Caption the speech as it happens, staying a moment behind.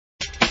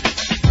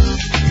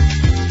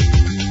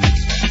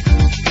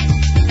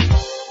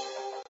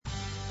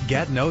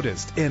Get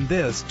noticed in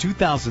this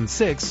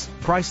 2006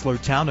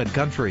 Chrysler Town &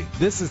 Country.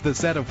 This is the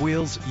set of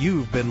wheels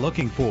you've been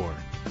looking for.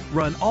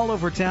 Run all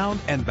over town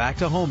and back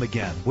to home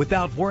again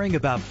without worrying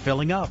about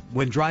filling up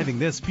when driving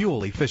this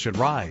fuel-efficient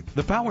ride.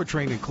 The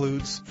powertrain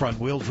includes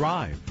front-wheel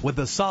drive with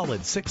a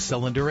solid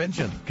 6-cylinder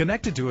engine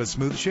connected to a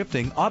smooth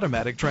shifting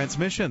automatic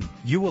transmission.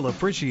 You will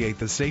appreciate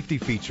the safety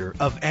feature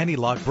of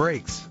anti-lock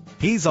brakes.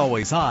 He's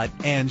always hot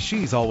and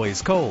she's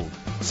always cold.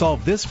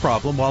 Solve this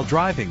problem while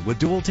driving with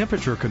dual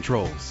temperature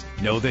controls.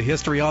 Know the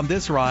history on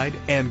this ride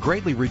and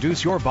greatly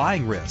reduce your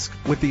buying risk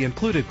with the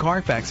included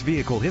Carfax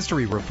Vehicle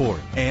History Report.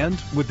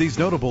 And with these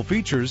notable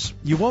features,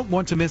 you won't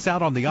want to miss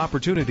out on the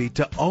opportunity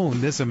to own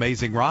this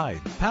amazing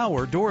ride.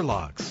 Power door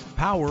locks,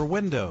 power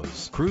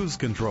windows, cruise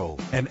control,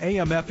 an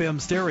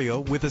AM/FM stereo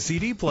with a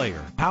CD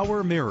player,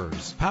 power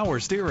mirrors, power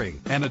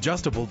steering, and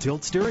adjustable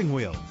tilt steering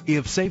wheel.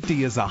 If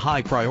safety is a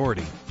high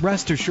priority,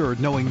 rest assured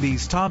knowing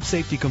these top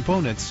safety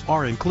components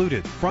are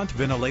included: front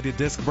ventilated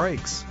disc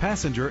brakes,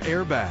 passenger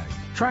airbag,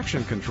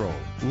 traction control,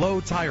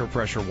 low tire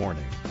pressure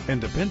warning,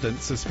 independent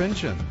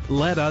suspension.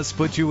 Let us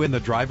put you in the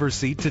driver's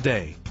seat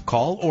today.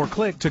 Call or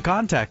click to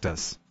contact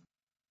us.